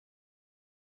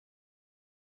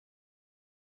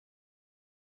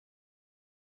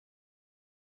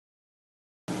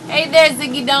Hey there,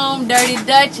 Ziggo Dome,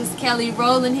 DirtyDutch. It's Kelly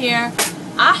Rowland here.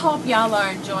 I hope y'all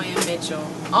are enjoying Mitchell.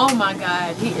 Oh my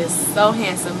God, he is so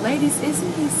handsome. Ladies,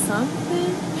 isn't he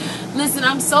something? Listen,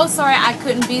 I'm so sorry I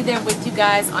couldn't be there with you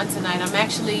guys on tonight. I'm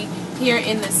actually here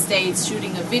in the States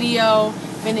shooting a video,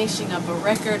 finishing up a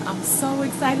record. I'm so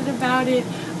excited about it.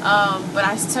 But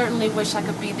I certainly wish I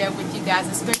could be there with you guys,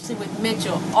 especially with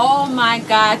Mitchell. Oh my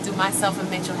God, do myself and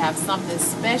Mitchell have something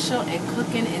special and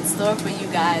cooking in store for you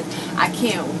guys. I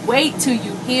can't wait till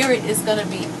you hear it. It's going to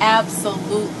be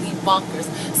absolutely bonkers.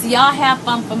 So y'all have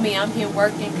fun for me. I'm here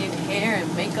working, getting hair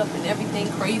and makeup and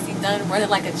everything crazy done, running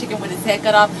like a chicken with his head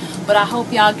cut off. But I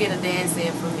hope y'all get a dance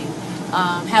in for me.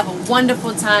 Have a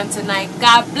wonderful time tonight.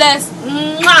 God bless.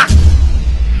 Mwah!